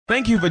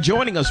Thank you for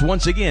joining us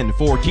once again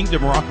for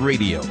Kingdom Rock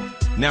Radio.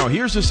 Now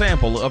here's a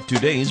sample of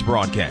today's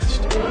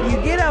broadcast.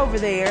 You get over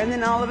there and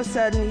then all of a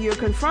sudden you're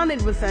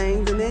confronted with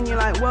things and then you're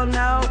like, well,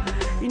 no,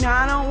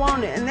 I don't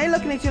want it. And they're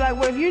looking at you like,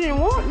 well, if you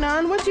didn't want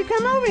none, what you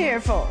come over here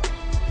for?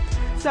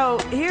 So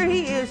here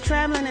he is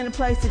traveling in a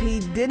place that he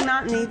did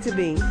not need to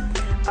be,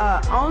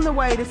 on the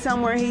way to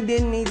somewhere he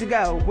didn't need to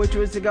go, which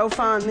was to go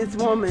find this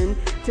woman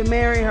to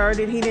marry her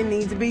that he didn't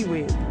need to be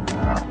with.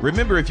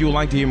 Remember, if you would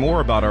like to hear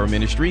more about our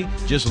ministry,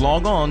 just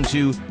log on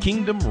to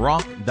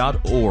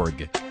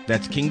kingdomrock.org.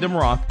 That's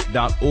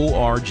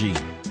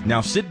kingdomrock.org. Now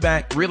sit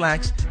back,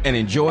 relax, and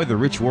enjoy the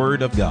rich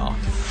word of God.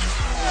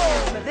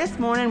 But this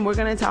morning, we're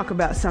going to talk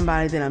about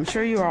somebody that I'm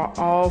sure you are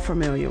all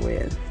familiar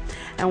with.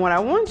 And what I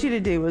want you to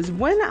do is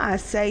when I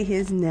say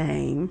his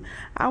name,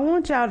 I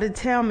want y'all to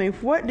tell me,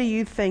 what do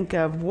you think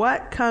of?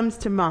 What comes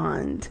to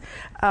mind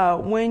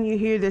when you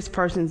hear this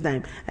person's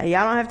name? Now,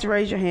 y'all don't have to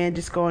raise your hand.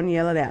 Just go and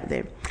yell it out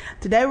there.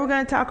 Today, we're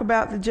going to talk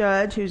about the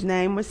judge whose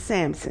name was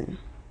Samson.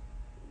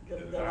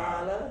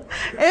 Delilah.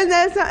 Isn't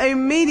that so?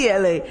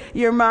 Immediately,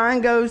 your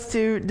mind goes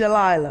to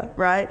Delilah,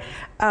 right?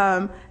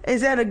 Is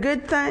that a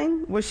good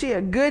thing? Was she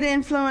a good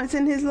influence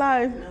in his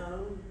life?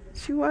 No.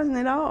 She wasn't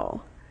at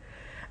all.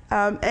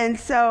 And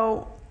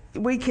so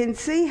we can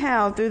see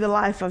how through the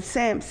life of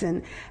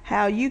Samson,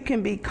 how you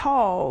can be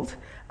called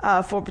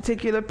for a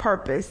particular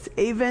purpose,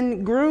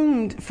 even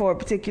groomed for a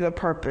particular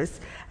purpose,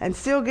 and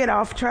still get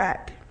off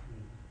track.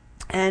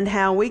 And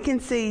how we can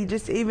see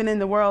just even in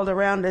the world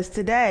around us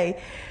today,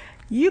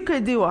 you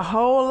could do a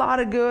whole lot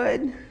of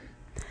good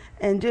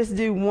and just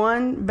do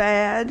one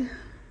bad,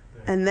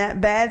 and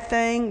that bad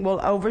thing will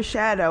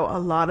overshadow a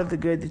lot of the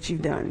good that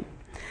you've done.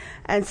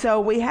 And so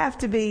we have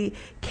to be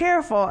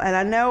careful. And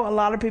I know a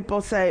lot of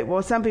people say,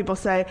 well, some people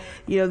say,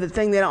 the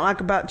thing they don't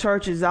like about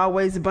church is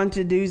always a bunch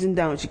of do's and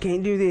don'ts. You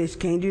can't do this, you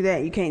can't do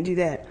that, you can't do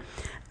that.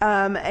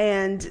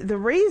 And the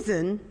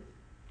reason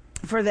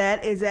for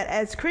that is that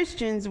as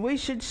Christians, we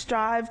should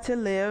strive to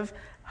live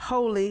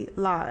holy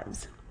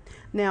lives.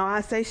 Now,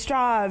 I say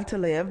strive to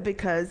live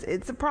because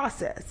it's a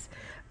process.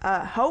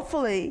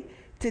 Hopefully,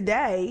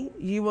 today,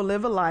 you will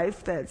live a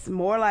life that's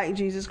more like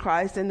Jesus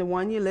Christ than the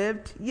one you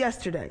lived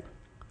yesterday.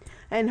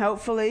 And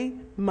hopefully,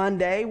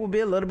 Monday will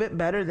be a little bit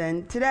better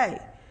than today.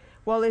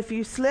 Well, if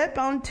you slip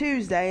on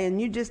Tuesday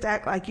and you just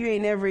act like you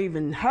ain't ever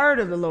even heard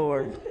of the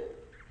Lord,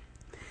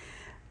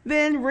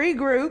 then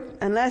regroup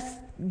and let's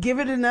give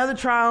it another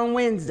try on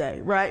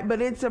Wednesday, right?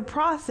 But it's a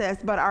process,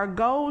 but our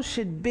goal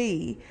should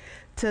be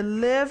to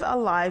live a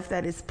life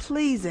that is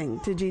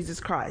pleasing to Jesus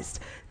Christ,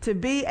 to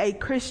be a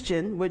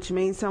Christian, which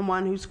means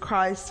someone who's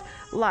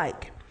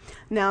Christ-like.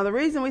 Now, the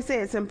reason we say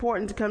it's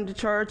important to come to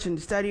church and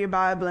to study your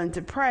Bible and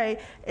to pray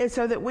is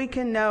so that we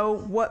can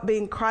know what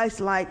being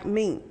Christ-like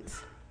means.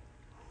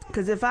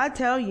 Because if I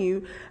tell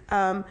you,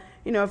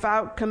 if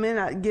I come in,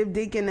 I give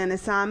Deacon an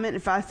assignment.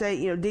 If I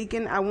say,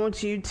 Deacon, I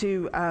want you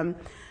to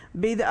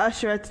be the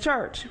usher at the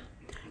church.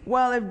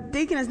 Well, if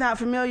Deacon is not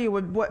familiar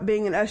with what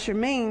being an usher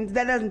means,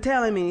 that doesn't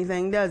tell him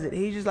anything, does it?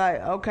 He's just like,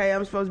 okay,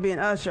 I'm supposed to be an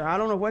usher. I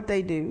don't know what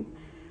they do.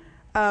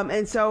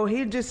 And so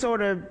he just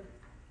sort of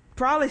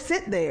probably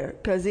sit there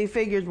because he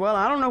figures, well,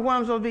 I don't know what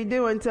I'm supposed to be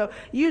doing. So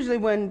usually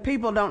when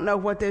people don't know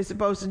what they're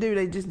supposed to do,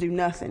 they just do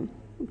nothing,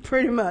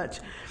 pretty much.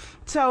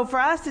 So for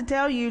us to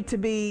tell you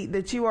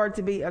that you are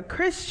to be a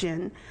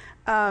Christian,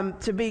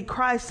 to be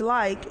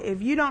Christ-like,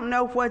 if you don't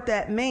know what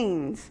that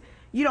means,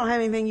 you don't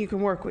have anything you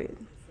can work with.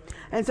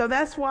 And so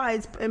that's why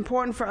it's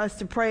important for us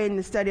to pray and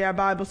to study our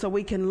Bible so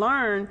we can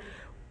learn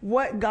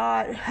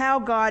how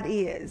God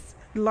is,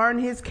 learn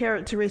his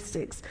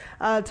characteristics,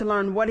 to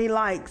learn what he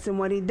likes and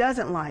what he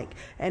doesn't like,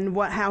 and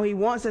how he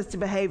wants us to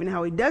behave and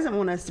how he doesn't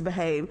want us to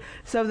behave,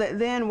 so that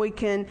then we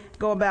can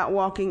go about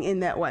walking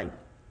in that way.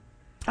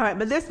 All right,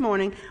 but this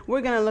morning, we're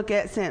going to look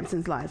at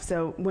Samson's life.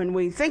 So when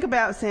we think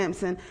about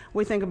Samson,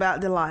 we think about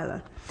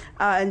Delilah.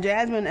 And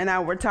Jasmine and I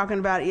were talking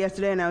about it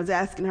yesterday, and I was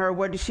asking her,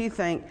 what does she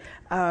think,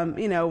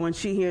 when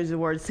she hears the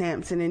word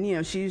Samson?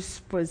 And, she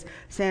was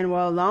saying,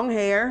 well, long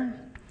hair,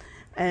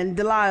 and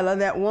Delilah,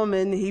 that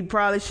woman, he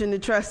probably shouldn't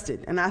have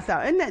trusted. And I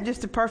thought, isn't that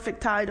just a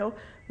perfect title?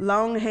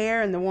 Long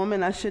hair and the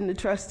woman I shouldn't have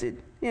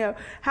trusted.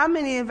 How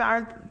many of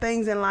our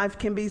things in life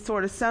can be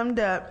sort of summed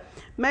up,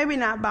 maybe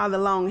not by the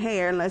long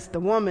hair, unless the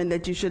woman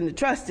that you shouldn't have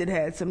trusted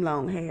had some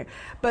long hair,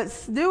 but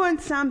doing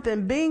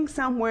something, being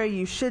somewhere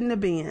you shouldn't have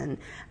been,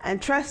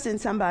 and trusting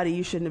somebody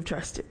you shouldn't have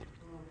trusted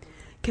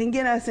can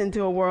get us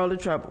into a world of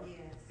trouble.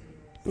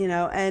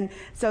 And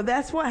so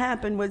that's what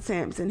happened with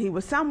Samson. He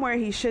was somewhere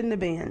he shouldn't have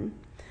been,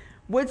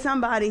 with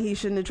somebody he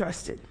shouldn't have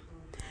trusted.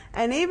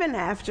 And even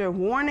after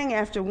warning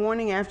after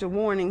warning after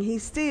warning, he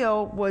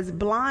still was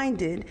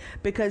blinded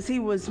because he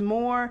was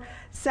more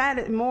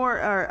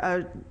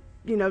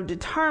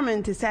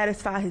determined to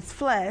satisfy his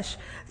flesh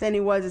than he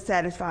was to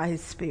satisfy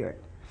his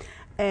spirit.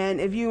 And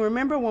if you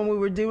remember when we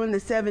were doing the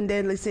 7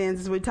 deadly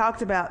sins, as we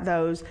talked about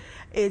those,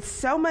 it's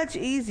so much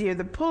easier.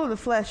 The pull of the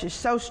flesh is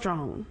so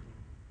strong.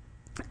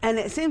 And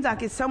it seems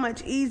like it's so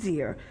much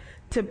easier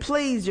to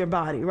please your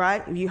body,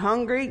 right? If you're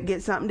hungry,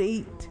 get something to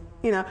eat.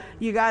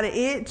 You got an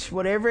itch,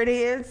 whatever it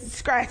is,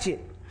 scratch it.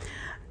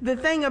 The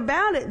thing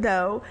about it,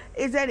 though,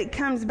 is that it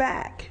comes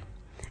back.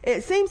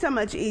 It seems so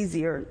much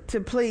easier to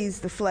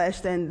please the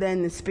flesh than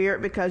the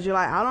spirit, because you're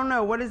like, I don't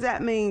know, what does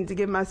that mean to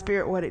give my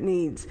spirit what it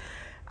needs?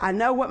 I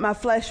know what my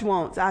flesh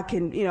wants. I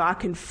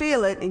can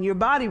feel it, and your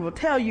body will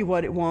tell you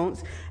what it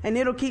wants, and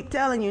it'll keep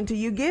telling you until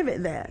you give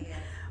it that.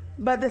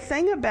 But the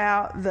thing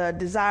about the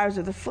desires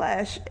of the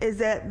flesh is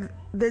that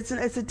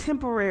it's a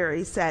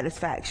temporary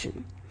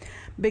satisfaction.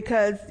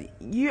 Because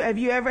have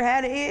you ever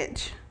had an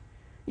itch?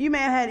 You may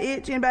have had an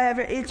itch. Anybody have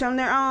an itch on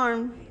their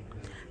arm?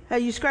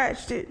 Have you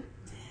scratched it?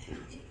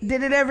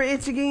 Did it ever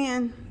itch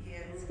again?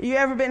 Yes. You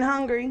ever been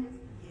hungry?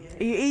 Yes.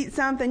 You eat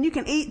something, you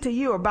can eat till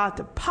you're about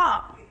to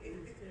pop.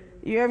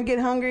 You ever get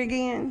hungry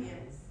again? Yes.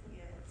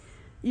 Yes.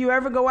 You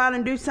ever go out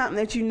and do something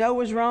that you know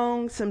is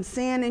wrong, some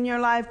sin in your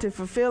life to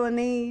fulfill a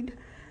need?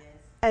 Yes.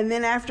 And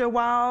then after a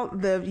while,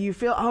 you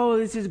feel, oh,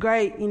 this is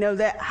great.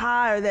 That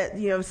high or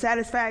that,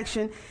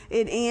 satisfaction,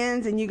 it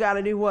ends, and you got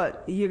to do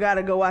what? You got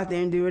to go out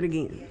there and do it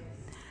again. Yes.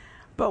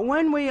 But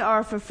when we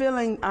are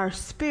fulfilling our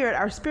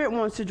spirit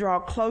wants to draw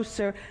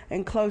closer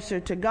and closer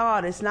to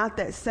God. It's not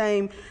that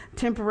same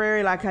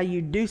temporary, like how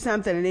you do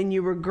something and then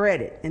you regret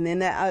it. And then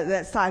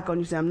that cycle,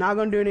 and you say, I'm not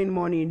going to do it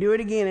anymore. And you do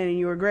it again and then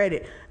you regret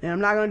it. And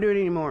I'm not going to do it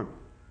anymore.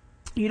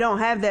 You don't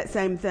have that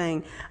same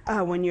thing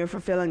when you're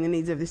fulfilling the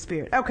needs of the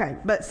spirit. Okay,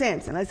 but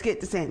Samson, let's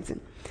get to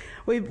Samson.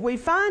 We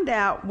find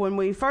out when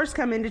we first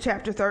come into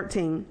chapter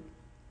 13,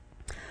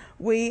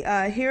 we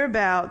hear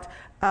about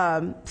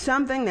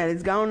something that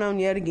is going on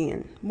yet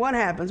again. What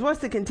happens? What's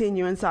the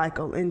continuing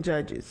cycle in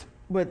Judges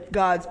with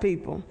God's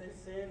people?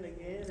 They sin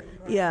again.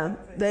 Yeah,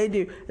 they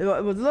do. It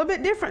was a little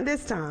bit different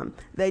this time.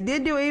 They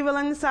did do evil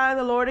in the sight of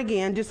the Lord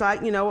again, just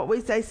like, what we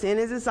say, sin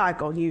is a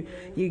cycle. You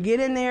get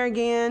in there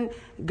again,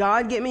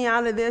 God, get me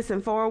out of this,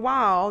 and for a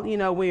while,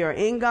 we are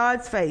in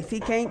God's face. He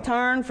can't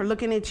turn for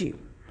looking at you.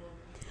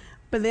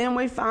 But then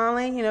we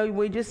finally,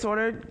 we just sort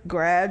of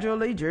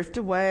gradually drift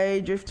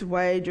away.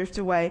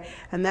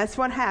 And that's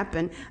what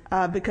happened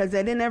because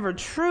they didn't ever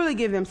truly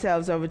give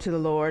themselves over to the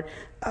Lord.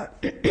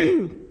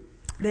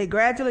 They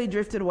gradually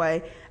drifted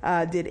away,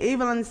 did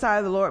evil in the sight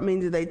of the Lord,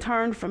 means that they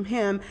turned from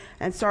him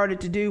and started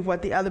to do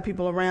what the other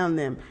people around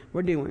them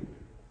were doing.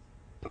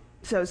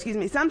 So,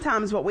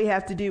 sometimes what we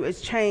have to do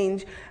is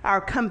change our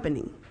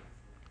company,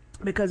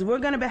 because we're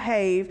going to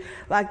behave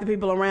like the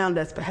people around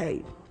us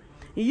behave.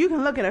 You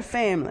can look at a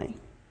family.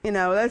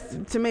 That's,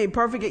 to me, a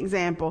perfect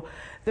example.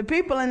 The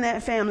people in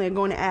that family are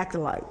going to act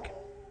alike.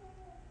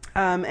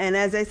 And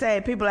as they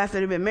say, people after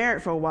they've been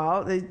married for a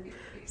while, they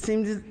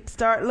seem to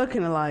start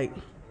looking alike.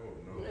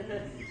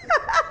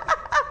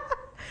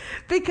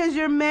 Because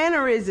your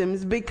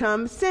mannerisms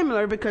become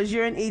similar because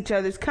you're in each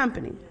other's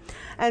company.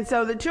 And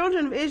so the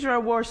children of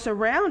Israel were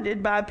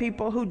surrounded by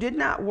people who did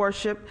not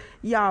worship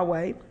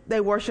Yahweh.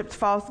 They worshiped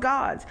false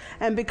gods.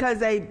 And because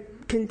they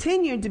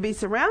continued to be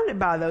surrounded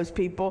by those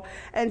people,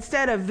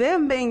 instead of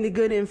them being the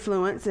good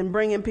influence and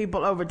bringing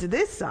people over to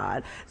this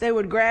side, they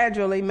would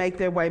gradually make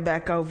their way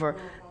back over,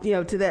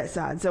 to that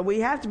side. So we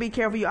have to be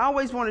careful. You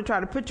always want to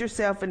try to put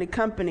yourself in the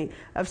company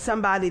of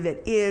somebody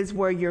that is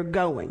where you're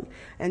going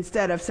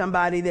instead of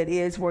somebody that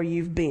is where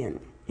you've been.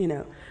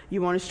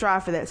 You want to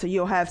strive for that, so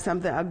you'll have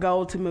a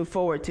goal to move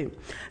forward to.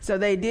 So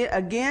they did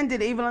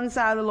evil in the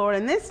sight of the Lord,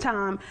 and this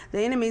time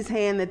the enemy's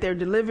hand that they're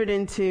delivered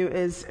into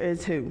is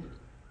who?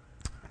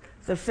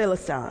 The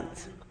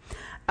Philistines.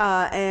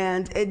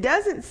 And it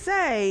doesn't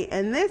say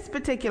in this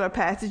particular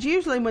passage,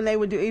 usually when they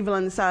would do evil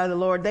in the sight of the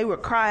Lord, they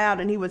would cry out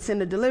and he would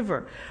send a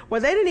deliverer.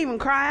 Well, they didn't even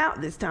cry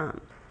out this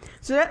time.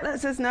 So that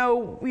lets us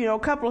know, a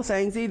couple of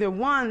things. Either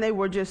one, they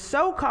were just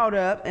so caught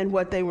up in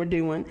what they were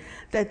doing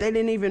that they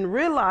didn't even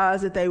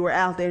realize that they were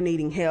out there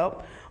needing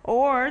help.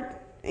 Or,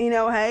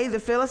 hey, the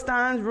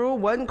Philistines' rule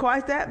wasn't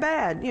quite that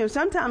bad.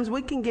 Sometimes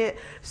we can get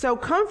so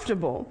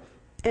comfortable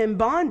in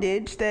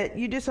bondage that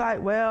you just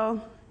like,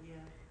 well,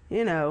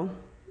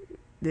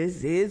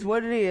 this is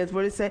what it is.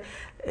 What it say?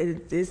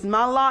 It's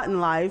my lot in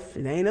life.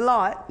 It ain't a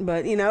lot,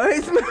 but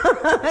it's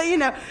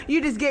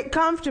you just get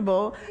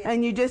comfortable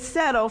and you just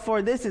settle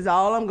for this is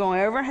all I'm going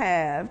to ever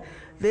have.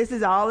 This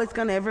is all it's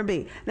going to ever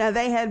be. Now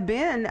they had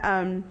been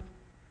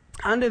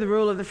under the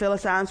rule of the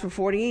Philistines for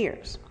 40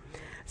 years.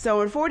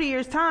 So in 40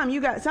 years' time, you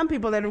got some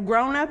people that have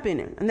grown up in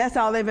it, and that's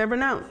all they've ever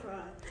known.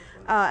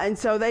 And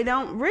so they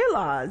don't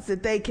realize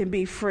that they can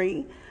be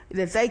free,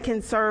 that they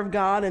can serve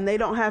God, and they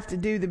don't have to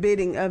do the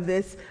bidding of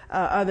this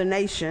other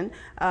nation,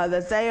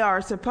 that they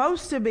are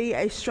supposed to be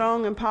a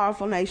strong and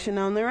powerful nation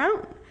on their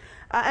own.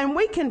 And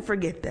we can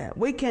forget that.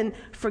 We can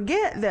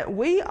forget that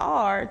we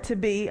are to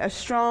be a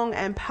strong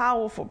and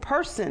powerful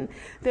person,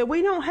 that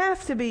we don't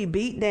have to be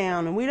beat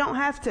down, and we don't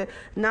have to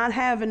not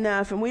have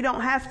enough, and we don't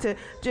have to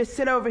just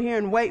sit over here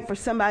and wait for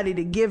somebody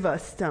to give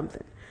us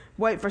something,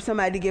 wait for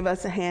somebody to give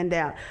us a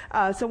handout.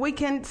 So we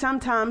can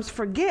sometimes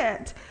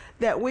forget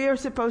that we are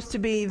supposed to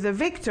be the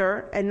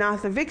victor and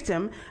not the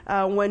victim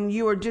when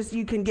you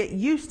can get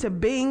used to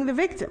being the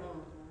victim.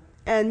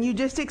 And you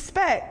just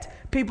expect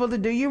people to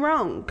do you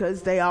wrong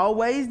because they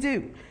always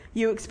do.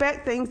 You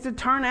expect things to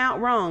turn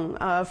out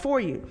wrong for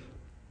you.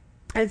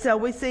 And so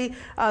we see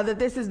that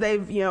this is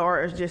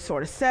are just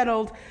sort of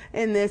settled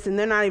in this, and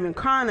they're not even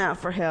crying out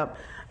for help.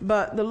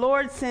 But the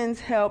Lord sends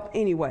help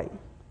anyway.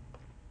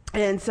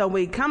 And so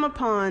we come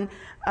upon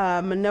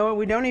Manoah.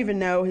 We don't even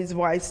know his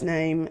wife's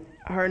name.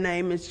 Her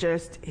name is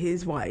just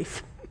his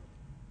wife.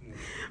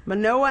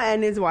 Manoah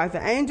and his wife.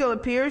 The angel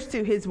appears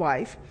to his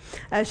wife.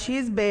 She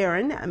is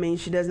barren. I mean,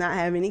 she does not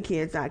have any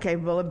kids, not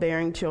capable of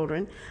bearing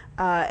children.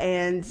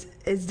 And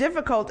as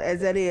difficult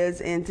as it is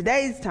in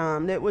today's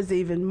time, it was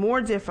even more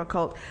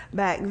difficult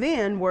back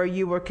then, where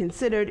you were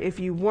considered, if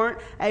you weren't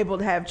able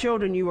to have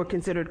children, you were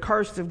considered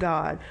cursed of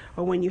God.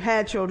 Or when you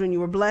had children, you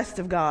were blessed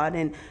of God.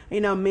 And,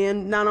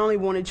 men not only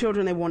wanted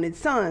children, they wanted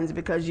sons,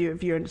 because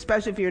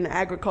especially if you're in an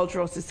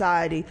agricultural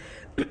society,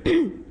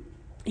 you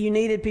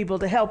needed people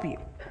to help you.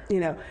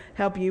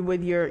 Help you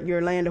with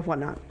your land or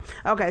whatnot.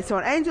 Okay, so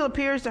an angel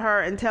appears to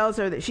her and tells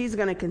her that she's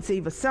going to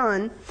conceive a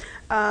son,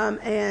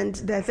 and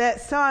that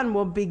son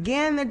will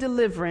begin the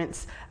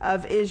deliverance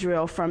of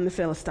Israel from the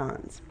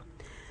Philistines.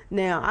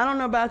 Now, I don't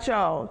know about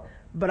y'all,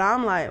 but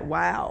I'm like,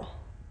 wow.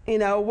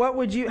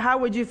 How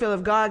would you feel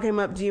if God came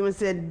up to you and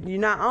said, "You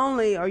not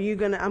only are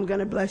I'm going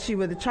to bless you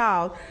with a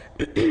child."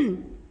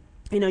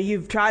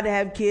 You've tried to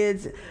have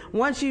kids.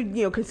 Once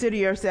you consider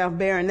yourself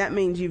barren, that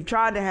means you've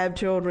tried to have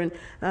children.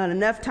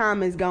 Enough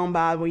time has gone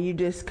by where you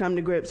just come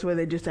to grips with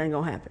it just ain't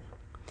going to happen.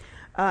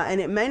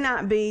 And it may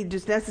not be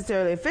just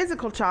necessarily a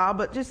physical child,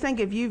 but just think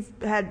if you've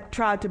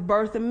tried to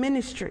birth a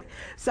ministry,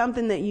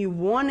 something that you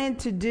wanted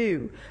to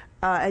do,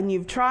 and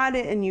you've tried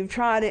it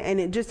and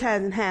it just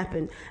hasn't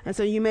happened. And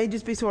so you may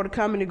just be sort of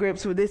coming to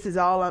grips with, this is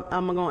all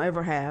I'm going to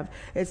ever have.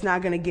 It's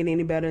not going to get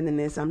any better than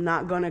this. I'm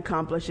not going to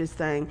accomplish this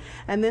thing.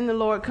 And then the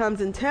Lord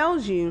comes and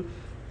tells you,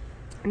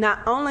 not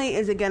only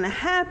is it going to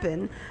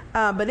happen,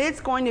 but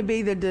it's going to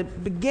be the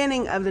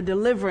beginning of the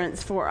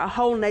deliverance for a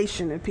whole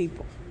nation of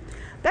people.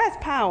 That's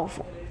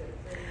powerful.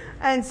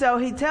 And so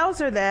he tells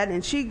her that,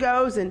 and she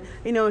goes and,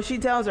 she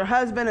tells her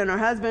husband, and her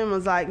husband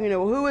was like,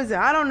 who is it?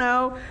 I don't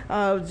know.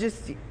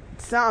 Just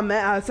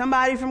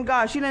somebody from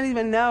God. She doesn't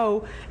even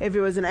know if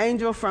it was an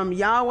angel from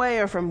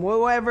Yahweh or from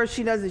whoever. I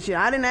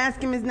didn't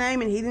ask him his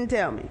name, and he didn't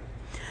tell me.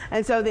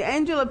 And so the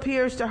angel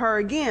appears to her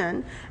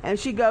again, and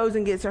she goes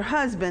and gets her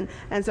husband.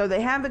 And so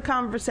they have the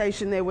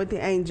conversation there with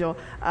the angel,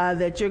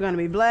 that you're going to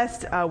be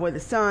blessed with a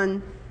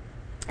son,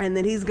 and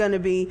that he's going to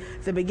be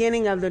the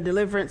beginning of the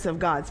deliverance of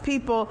God's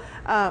people.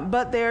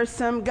 But there's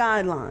some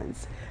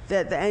guidelines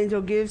that the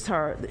angel gives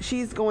her.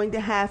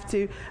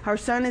 Her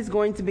son is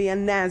going to be a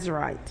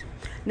Nazarite.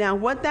 Now,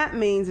 what that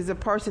means is a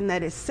person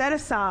that is set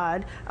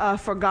aside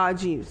for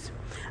God's use.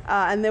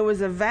 And there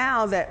was a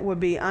vow that would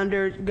be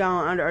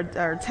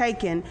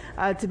taken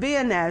to be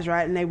a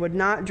Nazarite, and they would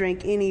not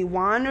drink any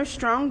wine or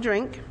strong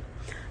drink,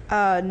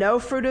 no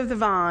fruit of the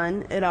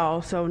vine at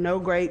all, so no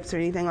grapes or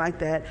anything like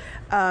that.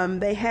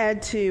 They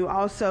had to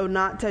also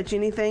not touch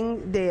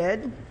anything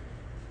dead,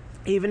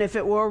 even if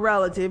it were a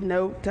relative,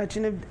 no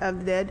touching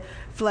of dead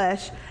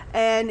flesh.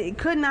 And he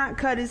could not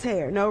cut his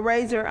hair, no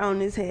razor on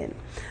his head,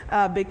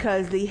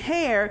 because the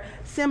hair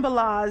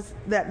symbolized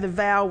that the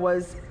vow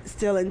was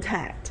still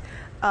intact.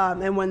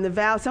 And when the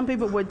vow, some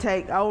people would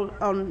take,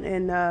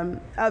 in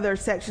other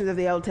sections of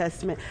the Old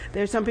Testament,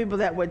 there's some people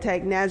that would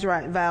take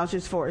Nazarite vows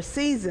just for a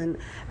season.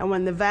 And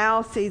when the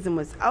vow season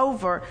was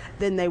over,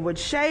 then they would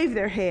shave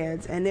their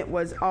heads, and it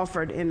was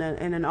offered in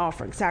an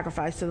offering,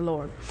 sacrifice to the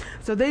Lord.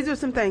 So these are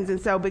some things.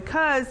 And so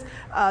because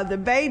the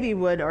baby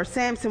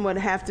Samson would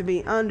have to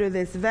be under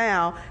this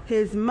vow,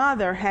 his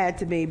mother had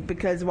to be,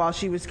 because while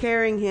she was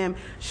carrying him,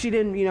 she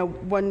didn't,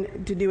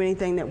 want to do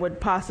anything that would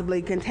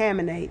possibly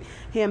contaminate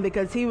him,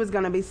 because he was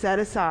going to be set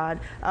aside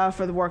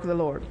for the work of the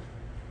Lord.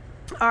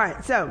 All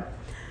right, so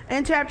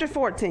in chapter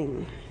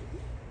 14,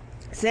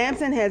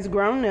 Samson has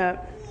grown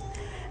up,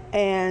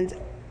 and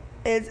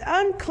it's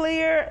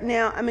unclear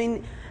now. I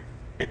mean,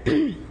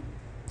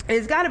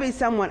 it's got to be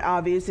somewhat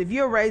obvious. If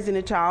you're raising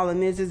a child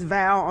and there's this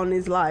vow on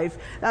his life,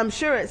 I'm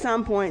sure at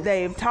some point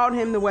they've taught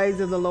him the ways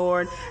of the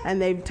Lord,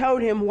 and they've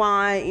told him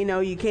why,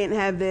 you can't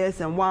have this,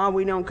 and why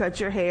we don't cut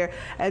your hair.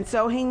 And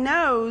so he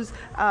knows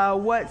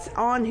what's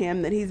on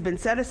him, that he's been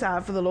set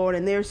aside for the Lord,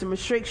 and there's some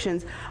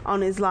restrictions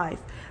on his life.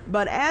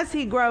 But as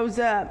he grows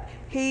up,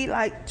 he,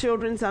 like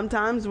children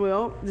sometimes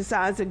will,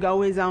 decide to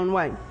go his own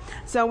way.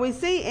 So we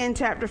see in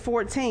chapter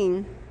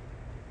 14,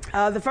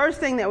 the first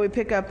thing that we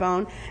pick up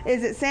on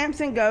is that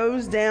Samson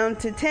goes down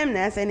to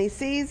Timnath, and he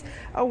sees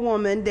a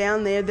woman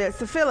down there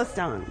that's a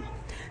Philistine.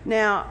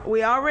 Now,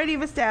 we already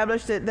have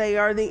established that they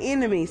are the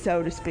enemy,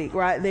 so to speak,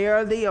 right? They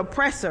are the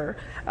oppressor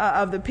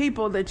of the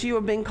people that you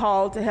have been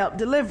called to help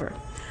deliver.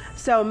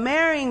 So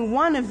marrying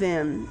one of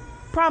them,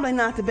 probably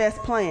not the best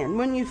plan.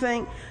 Wouldn't you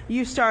think?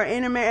 You start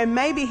intermarrying, and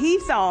maybe he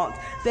thought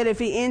that if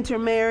he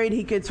intermarried,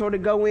 he could sort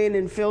of go in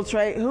and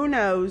infiltrate. Who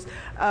knows?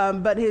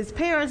 But his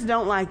parents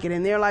don't like it,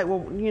 and they're like,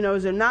 well,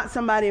 is there not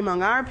somebody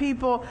among our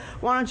people?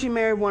 Why don't you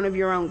marry one of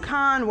your own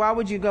kind? Why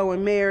would you go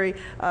and marry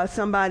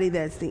somebody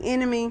that's the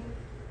enemy?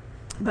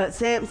 But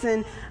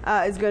Samson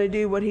is going to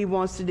do what he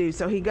wants to do.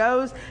 So he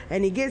goes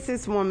and he gets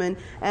this woman,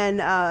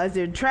 and as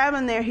they're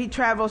traveling there, he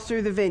travels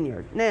through the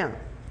vineyard. Now,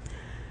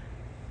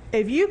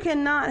 if you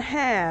cannot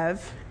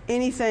have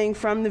anything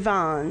from the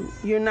vine,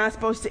 you're not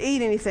supposed to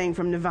eat anything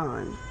from the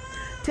vine.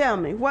 Tell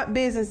me, what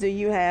business do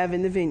you have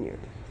in the vineyard?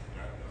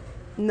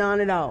 None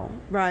at all,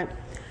 right?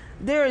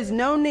 There is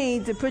no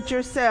need to put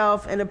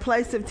yourself in a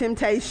place of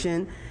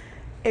temptation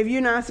if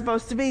you're not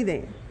supposed to be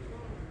there.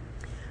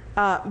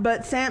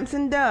 But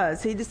Samson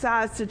does. He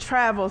decides to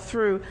travel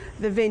through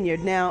the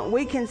vineyard. Now,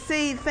 we can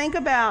think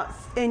about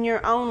in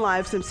your own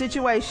life some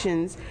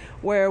situations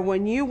where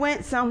when you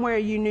went somewhere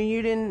you knew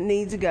you didn't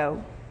need to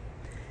go,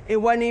 it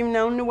wasn't even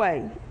on the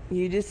way.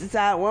 You just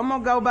decide, well, I'm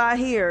going to go by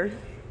here.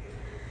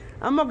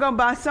 I'm going to go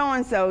by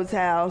so-and-so's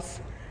house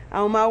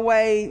on my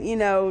way,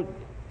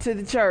 to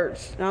the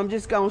church. I'm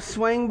just going to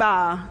swing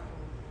by,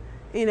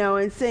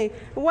 and see.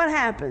 What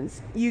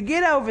happens? You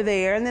get over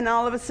there, and then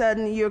all of a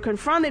sudden you're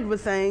confronted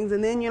with things,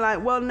 and then you're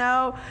like, well,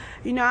 no,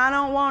 I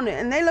don't want it.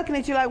 And they're looking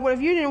at you like, well, if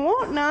you didn't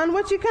want none,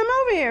 what you come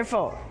over here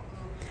for?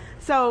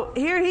 So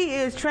here he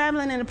is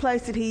traveling in a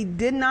place that he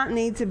did not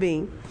need to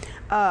be,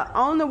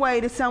 on the way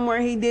to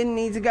somewhere he didn't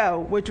need to go,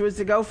 which was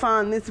to go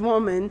find this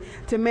woman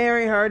to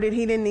marry her that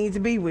he didn't need to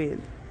be with.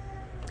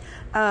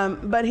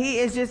 But he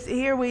is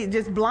we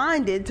just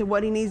blinded to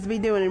what he needs to be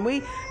doing. And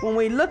when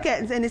we look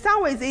at, and it's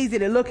always easy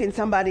to look in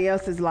somebody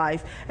else's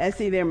life and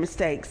see their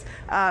mistakes.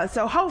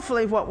 So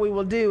hopefully what we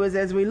will do is,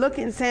 as we look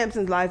in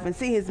Samson's life and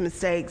see his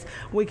mistakes,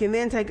 we can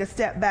then take a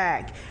step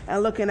back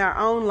and look in our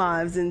own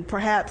lives and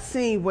perhaps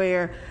see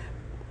where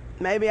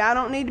maybe I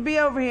don't need to be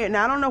over here.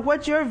 Now, I don't know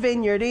what your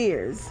vineyard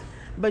is,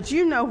 but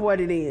you know what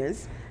it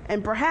is.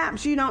 And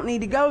perhaps you don't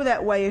need to go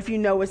that way if you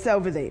know it's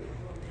over there.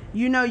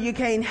 You know you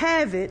can't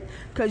have it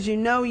because you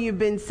know you've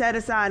been set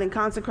aside and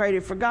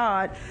consecrated for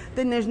God.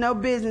 Then there's no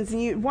business.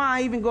 And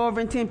why even go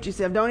over and tempt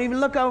yourself? Don't even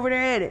look over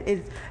there at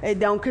it. It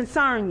don't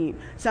concern you.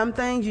 Some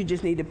things you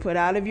just need to put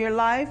out of your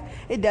life.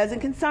 It doesn't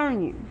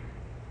concern you.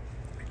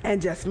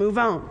 And just move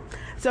on.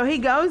 So he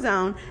goes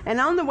on, and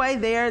on the way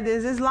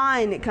there's this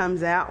lion that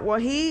comes out. Well,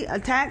 he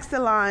attacks the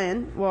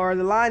lion, or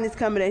the lion is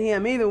coming at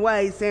him. Either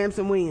way,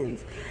 Samson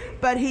wins.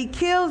 But he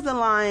kills the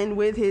lion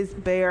with his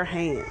bare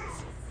hands.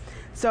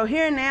 So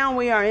here now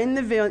we are in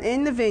the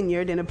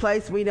vineyard, in a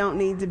place we don't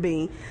need to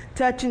be,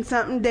 touching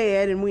something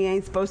dead, and we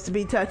ain't supposed to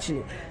be touching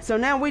it. So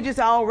now we just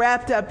all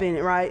wrapped up in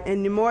it, right?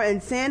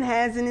 And sin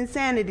has an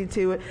insanity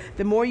to it.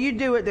 The more you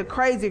do it, the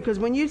crazier. Because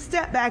when you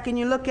step back and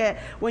you look at,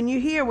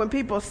 when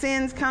people's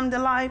sins come to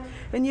life,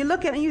 and you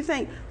look at it and you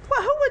think,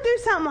 well, who would do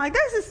something like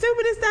that? That's the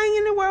stupidest thing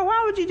in the world.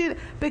 Why would you do that?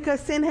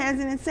 Because sin has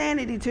an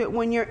insanity to it.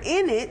 When you're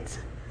in it,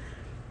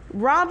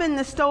 robbing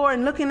the store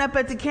and looking up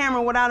at the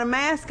camera without a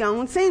mask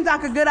on seems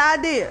like a good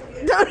idea.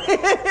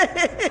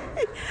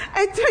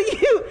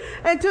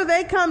 Until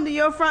they come to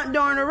your front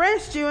door and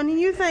arrest you, and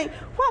you think,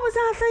 what was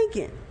I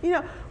thinking?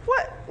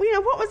 What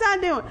was I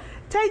doing?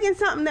 Taking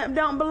something that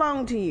don't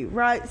belong to you,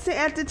 right? See,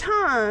 at the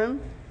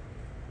time,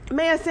 it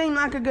may have seemed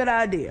like a good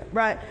idea,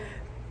 right?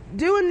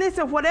 Doing this,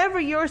 or whatever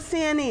your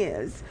sin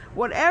is,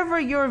 whatever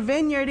your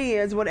vineyard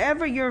is,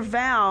 whatever your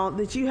vow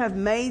that you have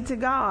made to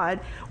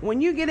God,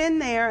 when you get in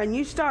there and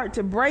you start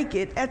to break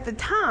it at the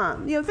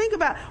time, think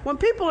about when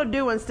people are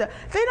doing stuff,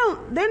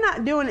 they're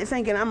not doing it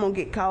thinking, I'm going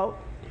to get caught.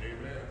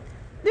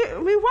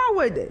 Why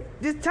would they?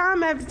 Just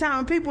time after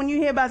time, when you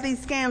hear about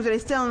these scams where they're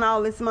stealing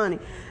all this money,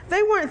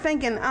 they weren't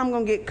thinking, I'm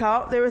going to get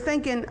caught. They were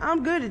thinking,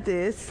 I'm good at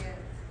this.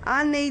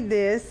 I need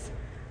this.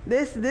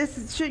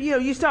 This should,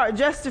 you start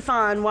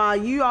justifying why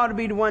you ought to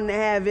be the one to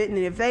have it, and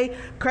if they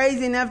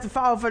crazy enough to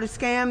fall for the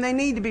scam, they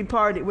need to be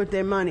parted with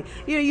their money.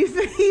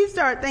 You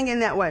start thinking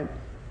that way.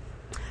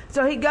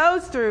 So he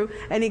goes through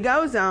and he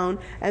goes on,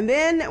 and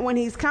then when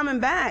he's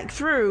coming back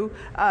through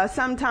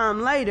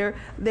sometime later,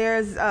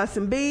 there's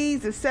some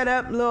bees that set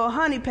up a little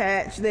honey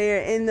patch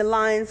there in the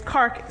lion's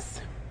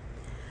carcass.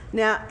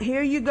 Now,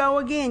 here you go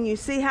again. You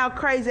see how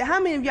crazy. How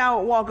many of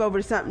y'all would walk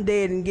over to something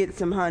dead and get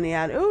some honey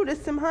out of it? Ooh,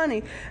 there's some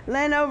honey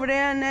laying over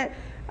there, and that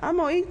I'm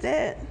going to eat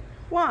that.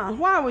 Why?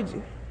 Why would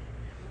you?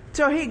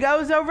 So he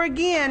goes over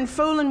again,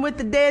 fooling with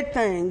the dead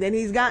thing that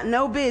he's got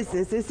no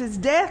business. This is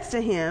death to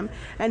him,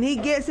 and he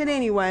gets it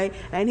anyway,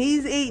 and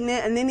he's eating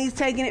it, and then he's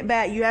taking it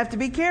back. You have to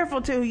be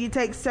careful, too, who you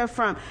take stuff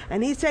from.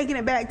 And he's taking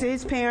it back to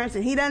his parents,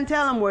 and he doesn't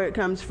tell them where it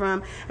comes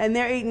from, and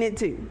they're eating it,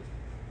 too.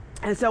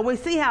 And so we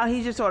see how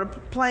he's just sort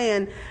of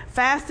playing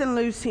fast and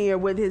loose here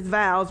with his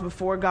vows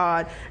before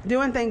God,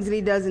 doing things that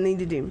he doesn't need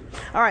to do.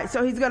 All right,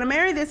 so he's going to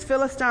marry this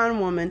Philistine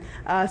woman.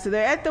 So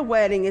they're at the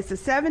wedding. It's a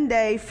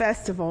 7-day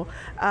festival.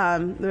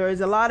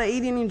 There's a lot of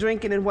eating and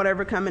drinking and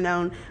whatever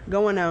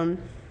going on.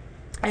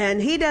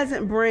 And he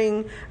doesn't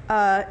bring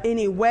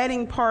any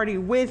wedding party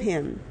with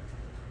him.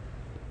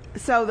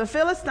 So the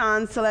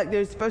Philistines select,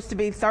 there's supposed to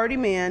be 30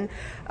 men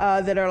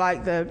that are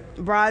like the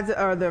brides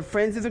or the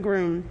friends of the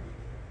groom.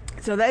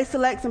 So they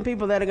select some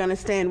people that are going to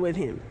stand with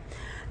him.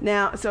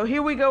 Now, so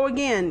here we go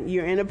again.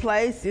 You're in a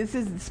place, this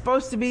is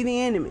supposed to be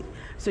the enemy.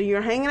 So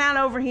you're hanging out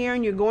over here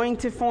and you're going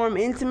to form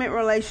intimate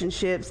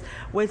relationships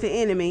with the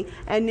enemy,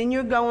 and then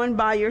you're going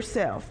by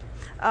yourself.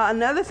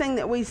 Another thing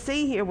that we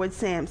see here with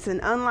Samson,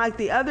 unlike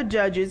the other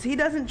judges, he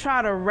doesn't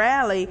try to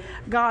rally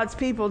God's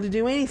people to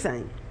do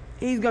anything.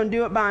 He's going to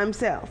do it by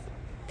himself.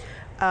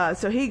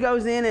 So he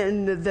goes in,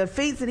 and the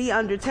feats that he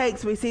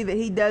undertakes, we see that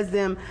he does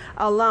them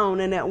alone.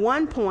 And at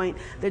one point,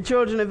 the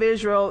children of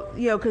Israel,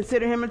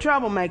 consider him a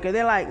troublemaker.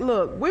 They're like,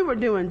 look, we were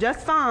doing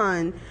just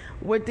fine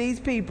with these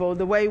people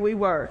the way we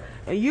were.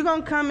 And you're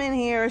going to come in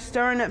here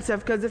stirring up stuff,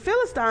 because the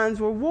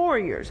Philistines were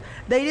warriors.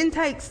 They didn't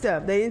take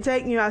stuff. They didn't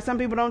take, how some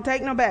people don't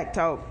take no back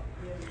talk.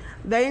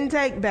 They didn't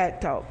take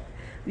back talk.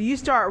 You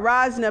start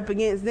rising up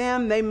against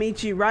them, they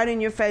meet you right in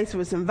your face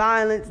with some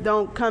violence.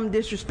 Don't come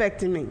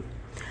disrespecting me.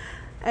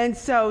 And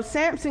so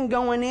Samson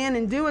going in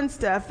and doing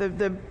stuff,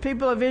 the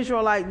people of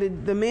Israel, like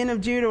the men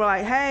of Judah, were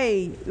like,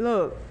 hey,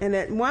 look. And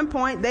at one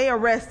point they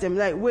arrest him.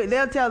 Like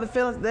they told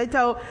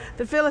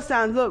the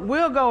Philistines, look,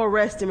 we'll go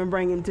arrest him and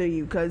bring him to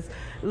you, because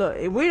look,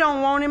 we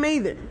don't want him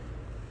either.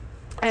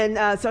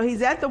 And so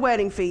he's at the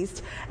wedding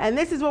feast, and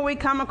this is where we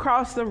come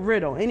across the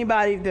riddle.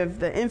 Anybody,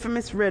 the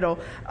infamous riddle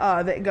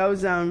that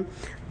goes on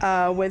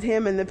with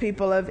him and the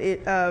people of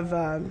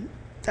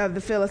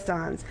the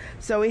Philistines.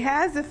 So he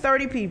has the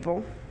 30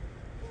 people.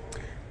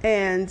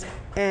 And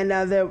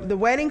the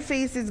wedding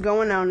feast is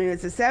going on, and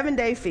it's a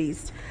 7-day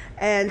feast.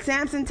 And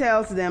Samson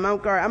tells them, I'm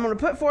going to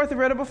put forth a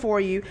riddle before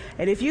you,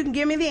 and if you can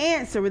give me the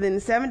answer within the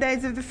 7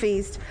 days of the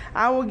feast,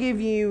 I will give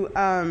you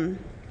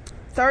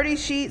 30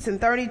 sheets and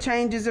 30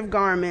 changes of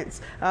garments,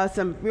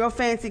 some real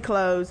fancy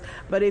clothes.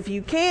 But if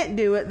you can't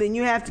do it, then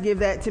you have to give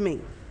that to me.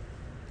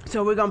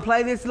 So we're going to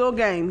play this little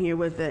game here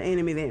with the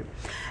enemy then.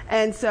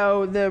 And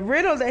so the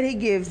riddle that he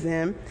gives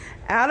them,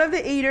 out of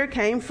the eater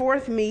came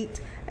forth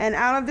meat, and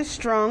out of the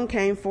strong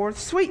came forth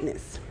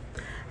sweetness.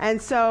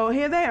 And so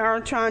here they are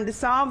trying to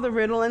solve the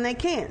riddle, and they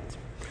can't.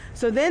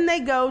 So then they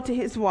go to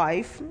his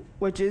wife,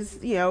 which is,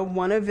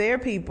 one of their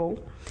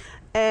people,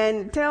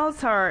 and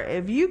tells her,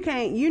 if you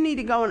can't, you need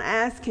to go and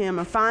ask him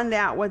and find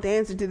out what the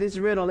answer to this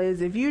riddle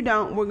is. If you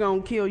don't, we're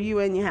going to kill you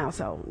and your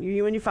household,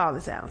 you and your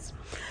father's house.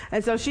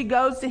 And so she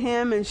goes to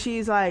him, and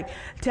she's like,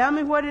 tell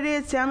me what it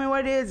is, tell me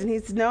what it is. And he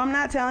says, no, I'm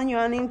not telling you.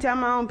 I didn't even tell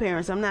my own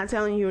parents. I'm not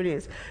telling you who it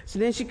is. So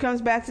then she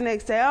comes back the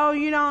next day, oh,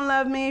 you don't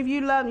love me. If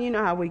you love me, you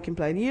know how we can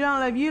play. You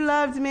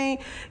loved me,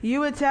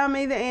 you would tell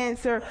me the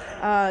answer.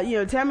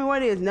 Tell me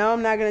what it is. No,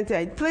 I'm not going to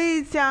tell you.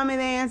 Please tell me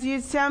the answer.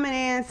 You tell me the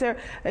answer.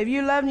 If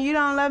you love me, you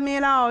don't love me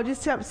at all.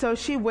 Just tell. So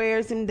she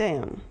wears him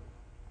down,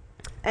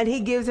 and he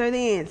gives her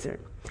the answer.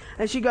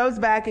 And she goes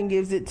back and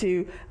gives it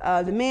to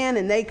the men,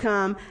 and they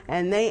come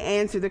and they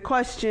answer the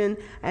question.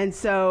 And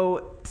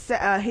so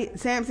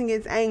Samson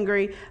gets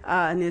angry,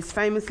 and his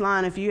famous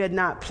line, if you had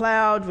not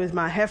plowed with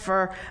my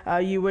heifer,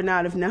 you would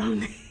not have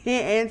known the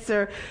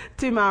answer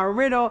to my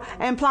riddle,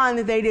 implying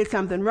that they did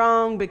something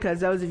wrong,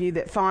 because those of you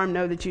that farm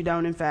know that you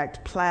don't, in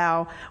fact,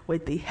 plow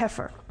with the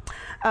heifer.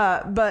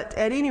 But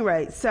at any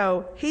rate,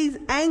 so he's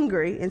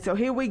angry, and so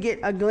here we get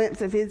a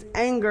glimpse of his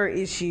anger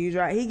issues,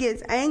 right? He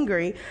gets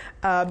angry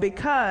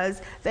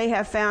because they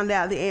have found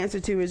out the answer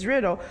to his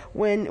riddle,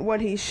 when what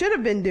he should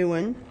have been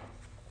doing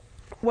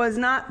was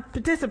not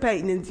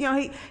participating in.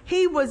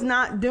 He was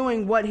not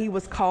doing what he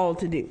was called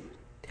to do.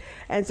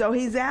 And so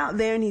he's out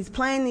there and he's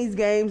playing these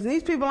games, and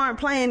these people aren't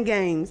playing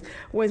games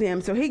with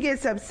him. So he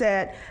gets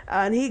upset,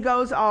 and he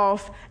goes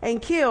off and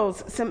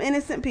kills some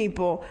innocent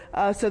people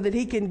so that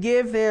he can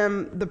give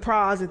them the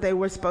prize that they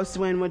were supposed to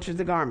win, which was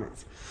the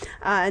garments.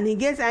 And he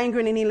gets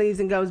angry and he leaves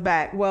and goes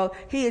back. Well,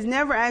 he has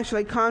never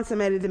actually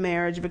consummated the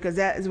marriage, because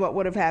that is what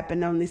would have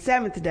happened on the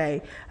 7th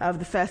day of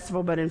the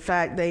festival. But in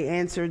fact, they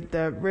answered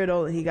the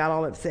riddle, and he got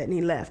all upset and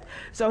he left.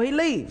 So he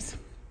leaves.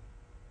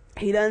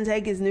 He doesn't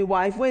take his new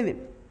wife with him.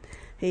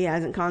 He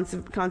hasn't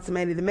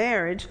consummated the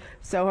marriage.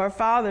 So her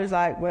father's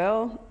like,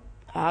 well,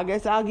 I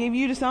guess I'll give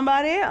you to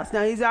somebody else.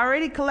 Now, he's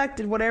already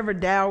collected whatever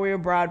dowry or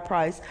bride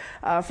price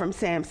from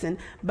Samson,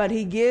 but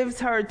he gives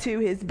her to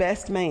his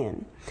best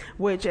man,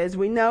 which, as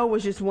we know,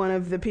 was just one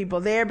of the people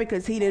there,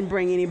 because he didn't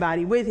bring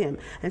anybody with him.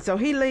 And so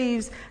he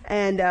leaves,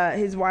 and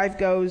his wife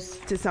goes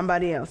to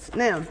somebody else.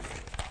 Now,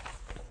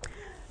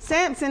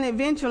 Samson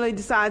eventually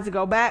decides to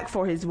go back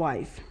for his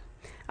wife,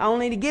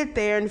 only to get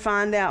there and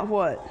find out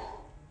what?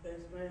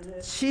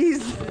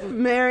 She's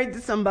married to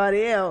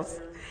somebody else.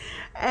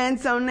 And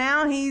so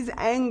now he's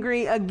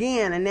angry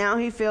again, and now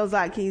he feels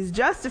like he's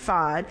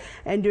justified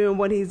in doing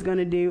what he's going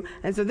to do.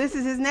 And so this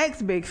is his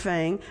next big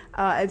thing.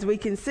 As we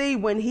can see,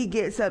 when he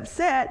gets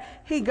upset,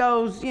 he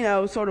goes,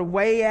 sort of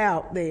way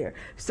out there.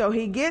 So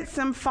he gets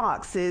some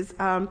foxes.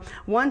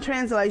 One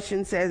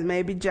translation says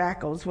maybe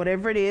jackals,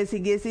 whatever it is. He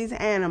gets these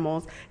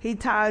animals. He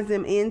ties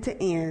them end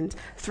to end,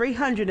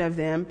 300 of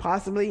them,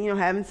 possibly,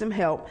 having some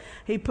help.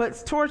 He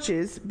puts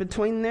torches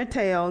between their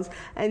tails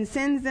and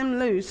sends them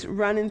loose,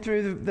 running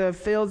through the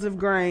field fields of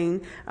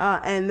grain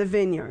and the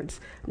vineyards.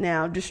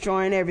 Now,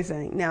 destroying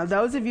everything. Now,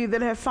 those of you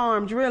that have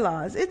farms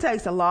realize it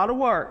takes a lot of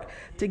work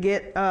to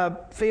get a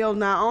field.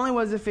 Not only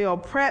was the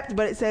field prepped,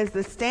 but it says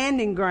the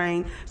standing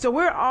grain. So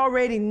we're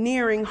already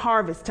nearing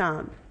harvest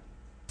time.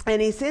 And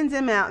he sends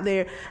them out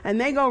there, and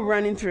they go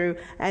running through,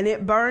 and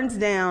it burns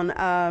down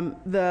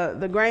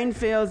the grain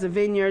fields, the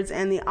vineyards,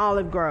 and the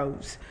olive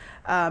groves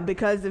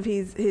because of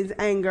his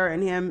anger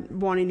and him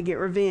wanting to get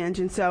revenge.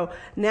 And so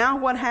now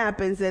what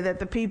happens is that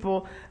the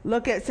people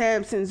look at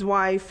Samson's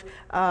wife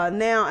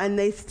now, and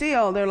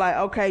they're like,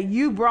 okay,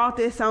 you brought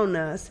this on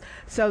us.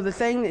 So the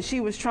thing that she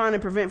was trying to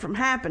prevent from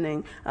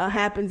happening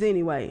happens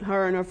anyway.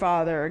 Her and her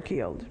father are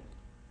killed.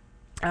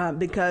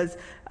 Because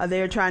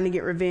they're trying to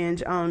get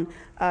revenge on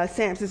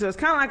Samson. So it's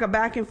kind of like a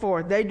back and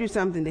forth. They do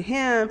something to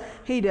him,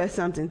 he does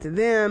something to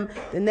them,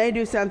 then they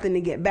do something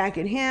to get back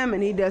at him,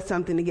 and he does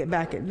something to get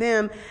back at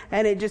them,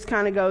 and it just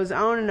kind of goes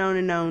on and on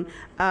and on.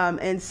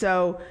 And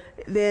so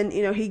then,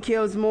 he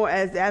kills more.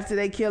 After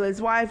they kill his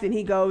wife, and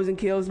he goes and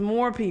kills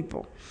more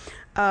people.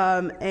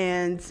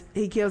 And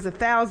he kills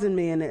 1,000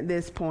 men at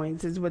this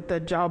point, is with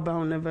the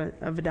jawbone of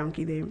a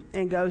donkey there,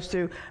 and goes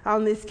through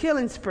on this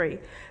killing spree.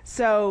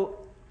 So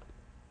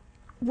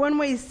when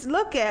we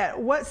look at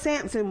what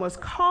Samson was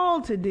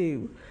called to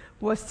do,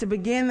 was to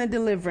begin the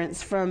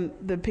deliverance from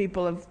the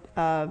people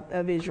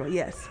of Israel.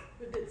 Yes.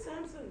 But did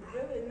Samson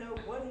really know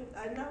what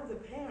I know the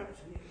parents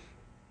knew,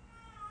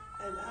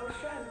 and I was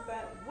trying to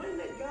find when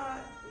did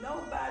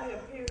nobody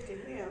appeared to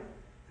him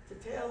to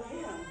tell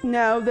him?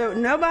 No,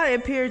 nobody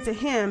appeared to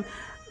him,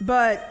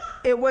 but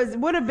it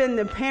would have been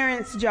the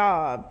parents'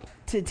 job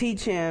to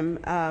teach him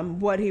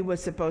what he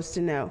was supposed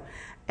to know.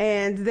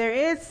 And there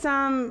is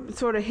some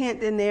sort of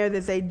hint in there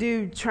that they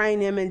do train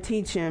him and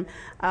teach him.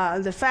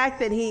 The fact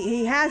that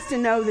he has to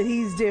know that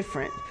he's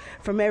different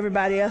from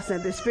everybody else,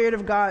 that the Spirit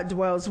of God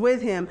dwells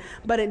with him.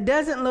 But it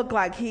doesn't look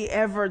like he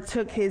ever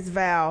took his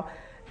vow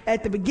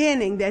at the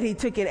beginning, that he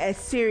took it as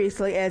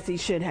seriously as he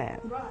should have.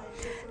 Right.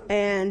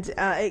 And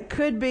it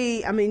could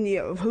be,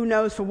 who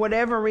knows, for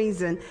whatever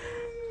reason.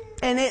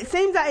 And it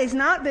seems like it's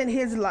not that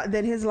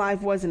his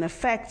life wasn't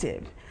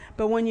effective.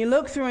 But when you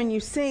look through and you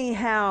see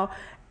how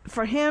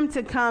for him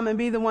to come and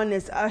be the one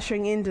that's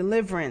ushering in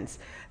deliverance,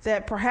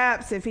 that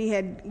perhaps if he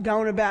had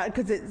gone about,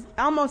 because it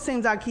almost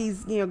seems like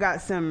he's got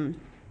some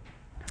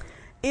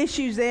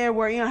issues there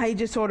where he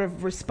just sort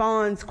of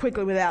responds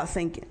quickly without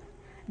thinking.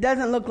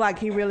 Doesn't look like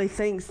he really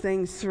thinks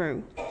things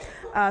through.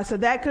 So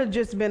that could have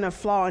just been a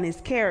flaw in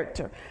his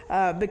character,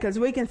 because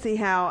we can see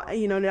how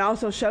it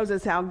also shows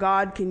us how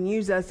God can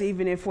use us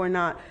even if we're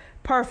not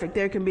perfect.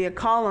 There can be a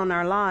call on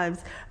our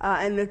lives,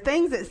 and the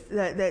things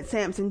that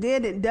Samson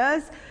did, it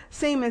does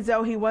seem as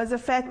though he was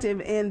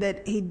effective in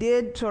that he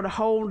did sort of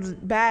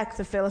hold back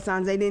the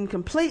Philistines. They didn't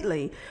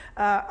completely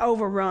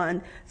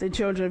overrun the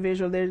children of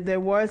Israel. There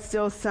was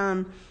still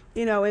some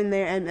in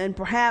there, and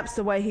perhaps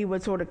the way he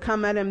would sort of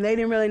come at him, they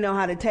didn't really know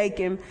how to take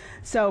him.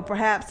 So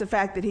perhaps the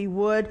fact that he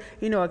would,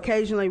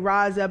 occasionally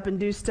rise up and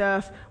do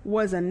stuff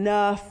was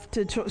enough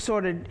to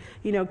sort of,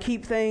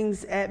 keep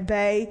things at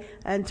bay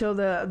until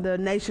the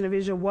nation of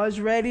Israel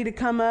was ready to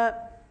come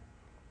up.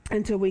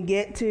 Until we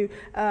get to,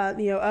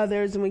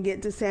 others, and we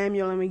get to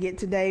Samuel, and we get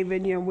to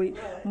David,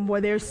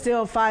 where they're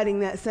still fighting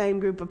that same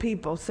group of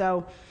people.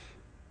 So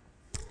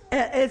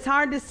it's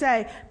hard to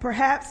say.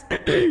 Perhaps. I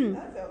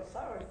felt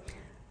sorry.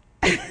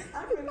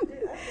 I really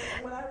did.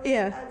 When I read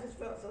it, I just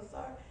felt so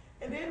sorry.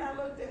 And then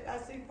I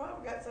see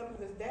probably got some of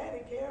his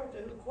daddy character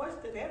who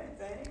questioned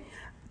everything.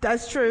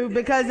 That's true,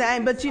 because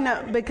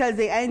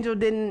the angel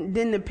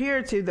didn't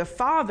appear to the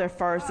father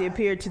first, he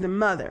appeared to the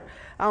mother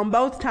on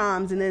both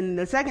times, and then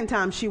the second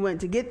time she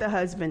went to get the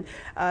husband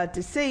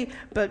to see.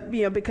 But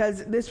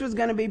because this was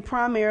going to be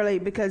primarily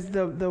because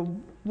the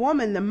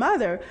woman, the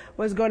mother,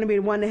 was going to be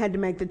the one that had to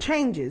make the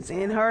changes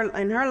in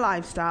her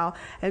lifestyle,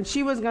 and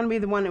she was going to be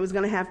the one that was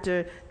going to have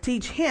to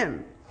teach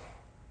him.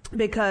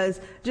 Because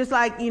just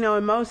like,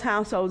 in most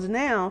households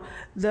now,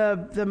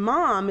 the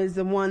mom is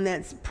the one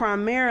that's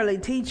primarily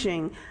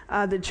teaching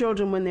the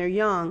children when they're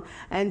young.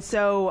 And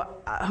so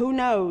who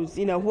knows,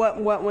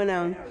 what went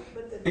on.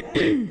 But the dad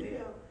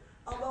still,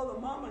 although the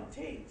mama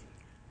teach,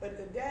 but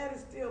the dad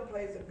still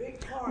plays a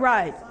big part.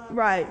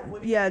 Right.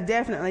 Yeah,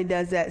 definitely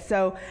does that.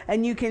 So,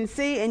 and you can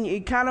see, and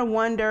you kind of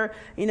wonder,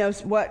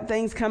 what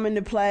things come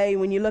into play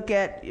when you look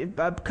at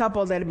a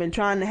couple that have been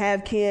trying to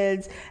have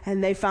kids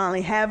and they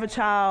finally have a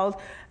child.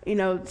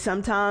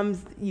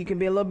 Sometimes you can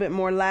be a little bit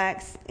more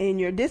lax in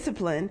your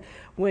discipline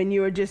when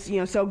you're just,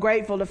 so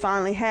grateful to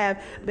finally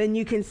have. Then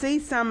you can see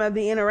some of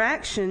the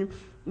interaction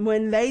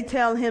when they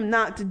tell him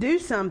not to do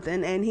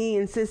something and he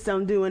insists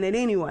on doing it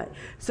anyway.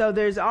 So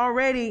there's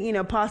already,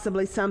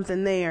 possibly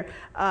something there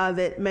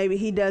that maybe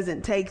he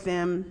doesn't take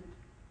them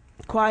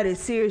quite as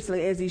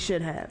seriously as he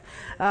should have.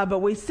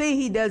 But we see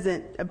he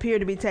doesn't appear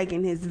to be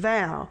taking his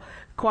vow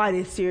quite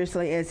as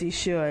seriously as he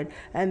should,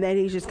 and that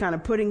he's just kind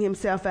of putting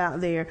himself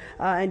out there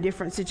in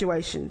different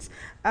situations.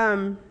 It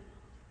was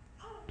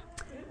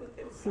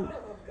sort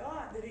of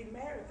God that he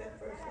married that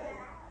first lady.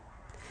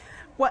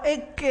 Well,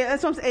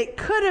 that's what I'm saying. It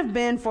could have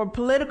been for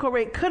political,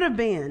 it could have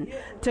been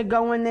to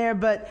go in there,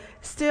 but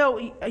still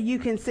you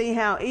can see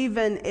how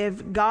even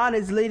if God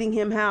is leading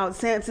him, how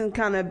Samson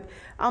kind of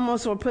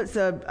almost sort of puts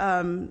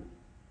a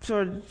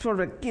sort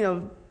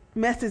of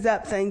messes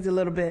up things a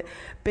little bit,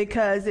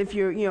 because if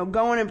you're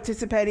going and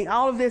participating,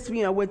 all of this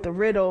with the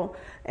riddle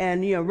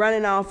and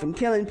running off and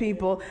killing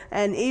people,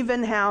 and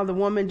even how the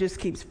woman just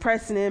keeps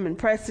pressing him,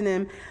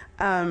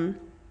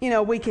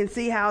 we can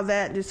see how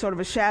that is sort of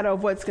a shadow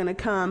of what's going to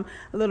come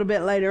a little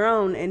bit later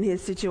on in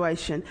his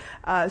situation.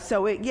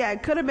 So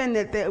it could have been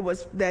that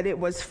it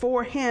was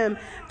for him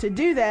to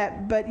do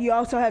that, but you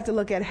also have to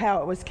look at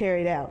how it was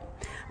carried out.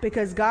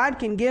 Because God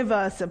can give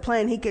us a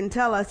plan. He can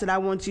tell us that I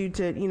want you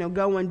to,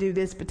 go and do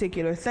this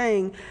particular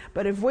thing.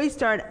 But if we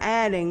start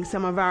adding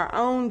some of our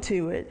own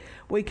to it,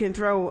 we can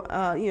throw,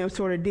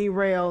 sort of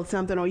derail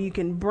something, or you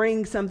can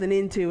bring something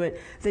into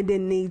it that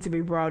didn't need to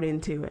be brought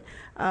into it.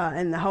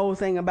 And the whole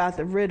thing about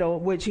the riddle,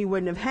 which he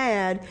wouldn't have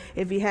had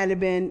if he hadn't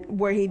been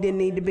where he didn't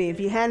need to be. If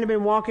he hadn't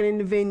been walking in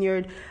the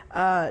vineyard,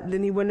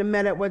 then he wouldn't have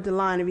met up with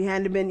Delilah. If he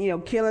hadn't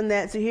been, killing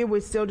that. So here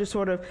we're still just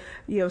sort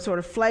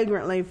of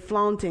flagrantly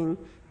flaunting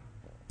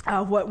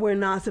what we're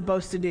not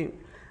supposed to do,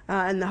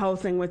 and the whole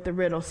thing with the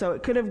riddle. So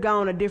it could have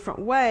gone a different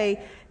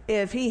way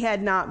if he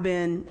had not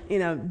been,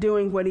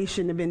 doing what he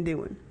shouldn't have been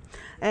doing.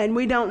 And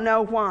we don't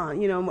know why,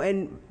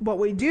 and what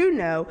we do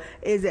know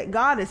is that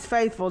God is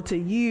faithful to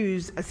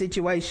use a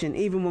situation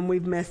even when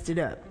we've messed it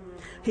up.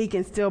 He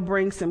can still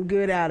bring some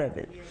good out of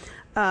it.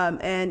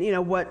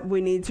 And what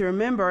we need to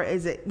remember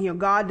is that,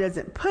 God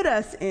doesn't put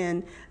us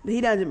in,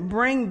 he doesn't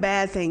bring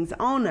bad things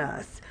on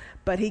us,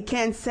 but he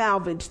can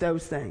salvage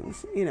those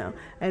things,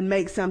 and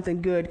make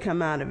something good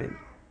come out of it.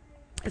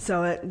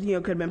 So it,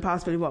 could have been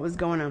possibly what was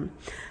going on.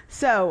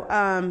 So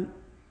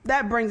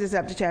that brings us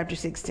up to chapter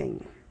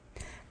 16.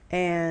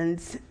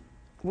 And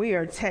we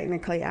are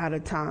technically out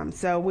of time.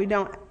 So we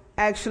don't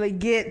actually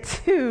get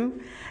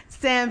to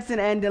Samson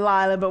and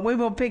Delilah, but we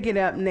will pick it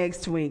up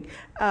next week.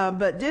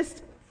 But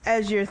just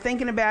as you're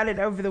thinking about it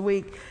over the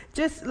week,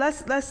 just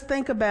let's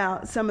think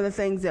about some of the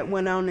things that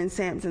went on in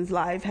Samson's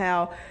life,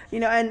 how,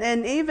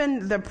 and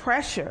even the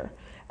pressure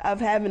of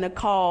having a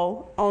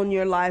call on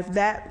your life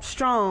that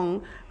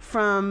strong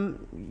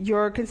from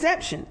your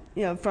conception,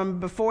 from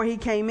before he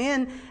came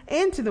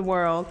into the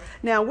world.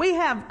 Now, we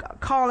have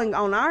calling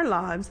on our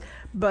lives,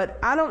 but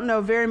I don't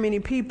know very many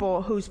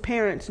people whose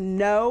parents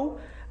know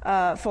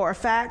for a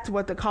fact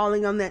what the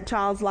calling on that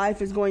child's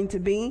life is going to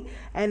be,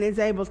 and is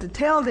able to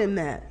tell them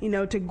that,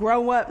 to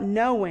grow up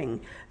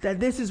knowing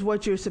that this is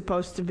what you're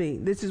supposed to be,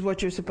 this is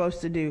what you're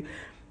supposed to do.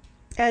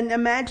 And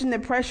imagine the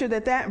pressure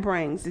that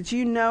brings,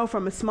 that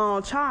from a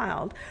small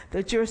child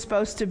that you're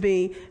supposed to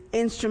be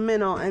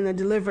instrumental in the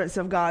deliverance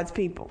of God's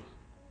people.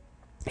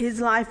 His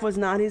life was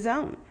not his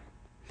own.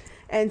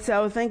 And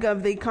so think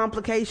of the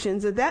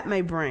complications that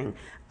may bring.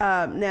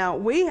 Now,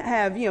 we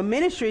have,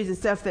 ministries and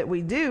stuff that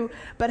we do,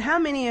 but how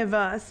many of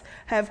us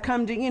have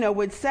come to,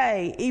 would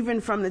say,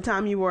 even from the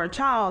time you were a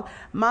child,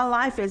 my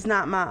life is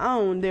not my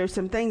own. There's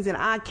some things that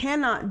I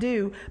cannot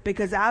do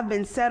because I've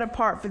been set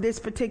apart for this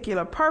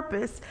particular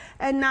purpose,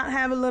 and not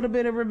have a little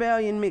bit of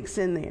rebellion mixed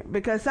in there.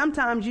 Because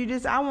sometimes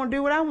I want to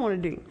do what I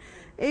want to do.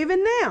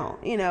 Even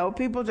now,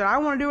 people say, I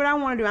want to do what I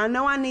want to do. I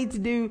know I need to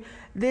do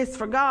this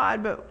for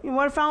God, but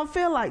what if I don't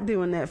feel like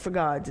doing that for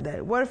God today?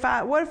 What if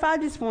I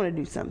just want to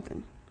do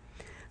something?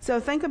 So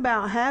think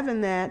about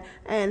having that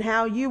and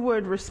how you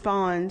would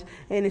respond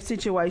in a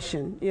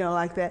situation,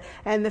 like that.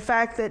 And the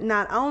fact that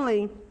not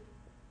only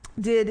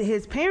did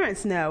his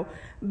parents know,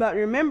 but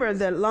remember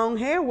that long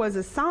hair was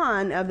a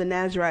sign of the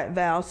Nazirite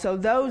vow. So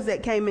those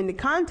that came into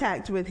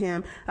contact with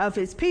him of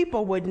his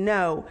people would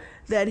know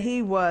that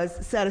he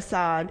was set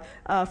aside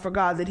for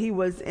God, that he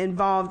was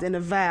involved in a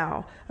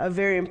vow, a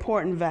very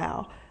important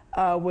vow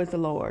with the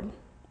Lord.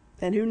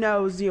 And who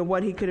knows,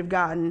 what he could have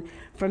gotten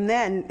from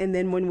that. And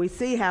then when we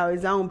see how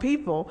his own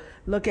people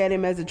look at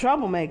him as a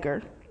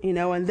troublemaker,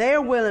 and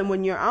they're willing,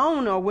 when your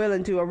own are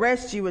willing to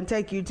arrest you and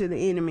take you to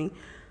the enemy,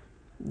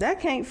 that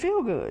can't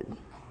feel good.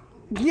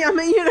 Yeah,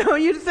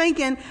 you're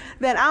thinking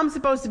that I'm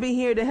supposed to be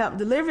here to help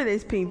deliver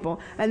these people,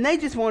 and they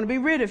just want to be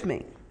rid of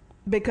me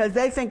because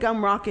they think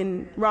I'm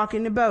rocking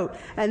the boat.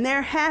 And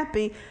they're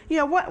happy.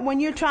 When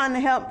you're trying to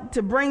help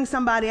to bring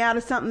somebody out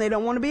of something they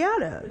don't want to be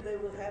out of.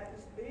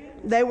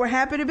 They were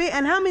happy to be.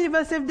 And how many of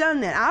us have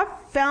done that?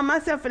 I've found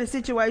myself in a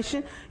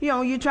situation,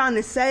 you're trying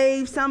to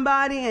save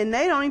somebody and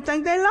they don't even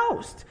think they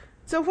lost.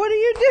 So what do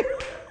you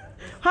do?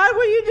 How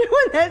will you do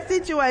in that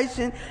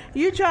situation?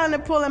 You're trying to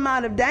pull them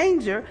out of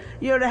danger.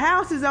 The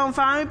house is on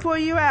fire and pull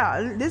you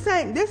out. This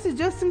is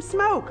just some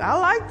smoke. I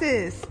like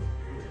this.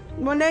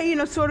 When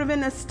they're, sort of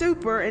in a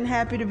stupor and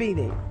happy to be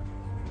there.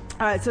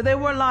 All right, so there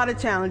were a lot of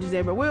challenges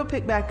there, but we'll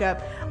pick back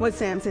up with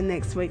Samson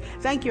next week.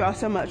 Thank you all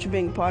so much for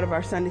being a part of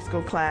our Sunday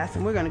school class,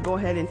 and we're going to go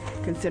ahead and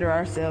consider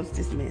ourselves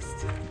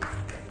dismissed.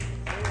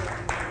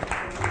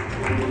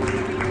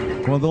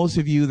 Well, those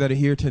of you that are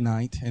here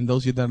tonight, and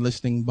those of you that are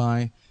listening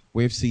by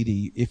way of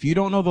CD, if you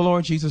don't know the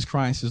Lord Jesus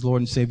Christ as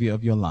Lord and Savior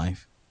of your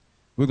life,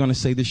 we're going to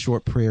say this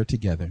short prayer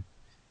together.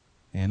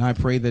 And I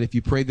pray that if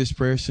you pray this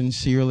prayer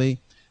sincerely,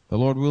 the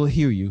Lord will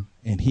hear you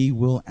and he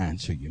will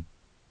answer you.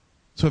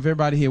 So if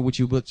everybody here, would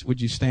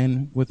you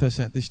stand with us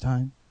at this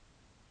time?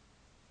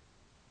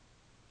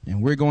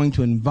 And we're going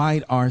to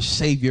invite our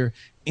Savior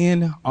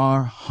in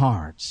our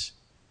hearts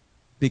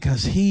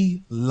because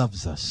he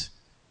loves us.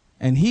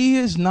 And he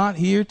is not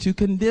here to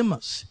condemn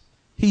us.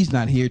 He's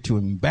not here to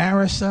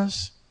embarrass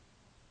us.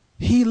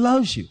 He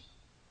loves you.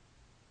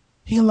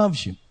 He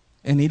loves you.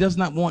 And he does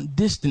not want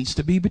distance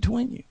to be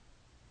between you.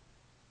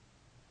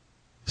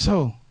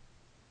 So,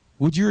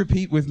 would you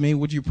repeat with me?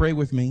 Would you pray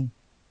with me?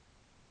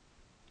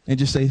 And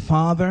just say,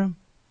 Father,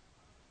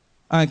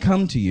 I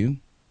come to you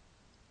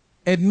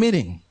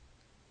admitting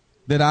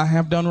that I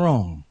have done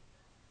wrong.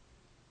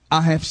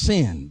 I have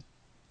sinned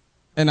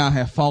and I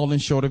have fallen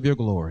short of your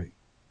glory.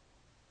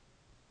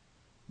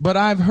 But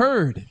I've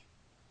heard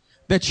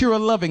that you're a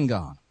loving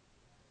God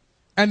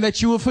and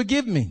that you will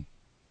forgive me.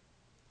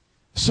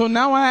 So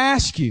now I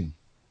ask you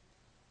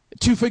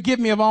to forgive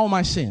me of all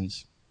my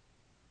sins.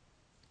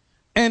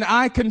 And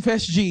I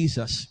confess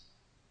Jesus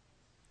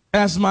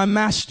as my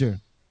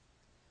master,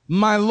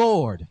 my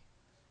Lord,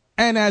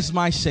 and as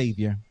my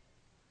Savior.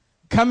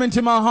 Come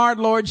into my heart,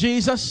 Lord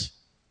Jesus.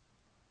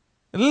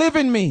 Live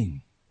in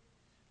me.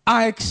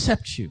 I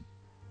accept you.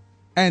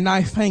 And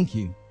I thank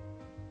you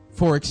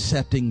for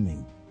accepting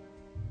me.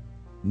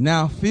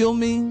 Now fill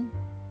me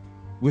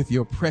with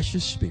your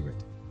precious Spirit.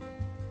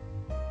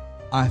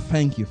 I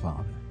thank you,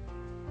 Father,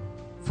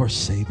 for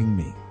saving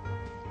me.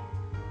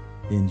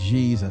 In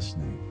Jesus'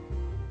 name.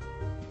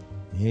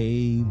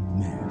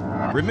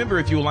 Amen. Remember,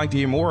 if you would like to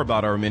hear more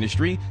about our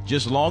ministry,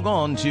 just log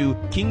on to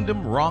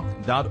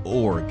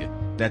kingdomrock.org.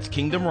 That's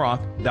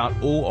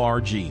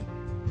kingdomrock.org.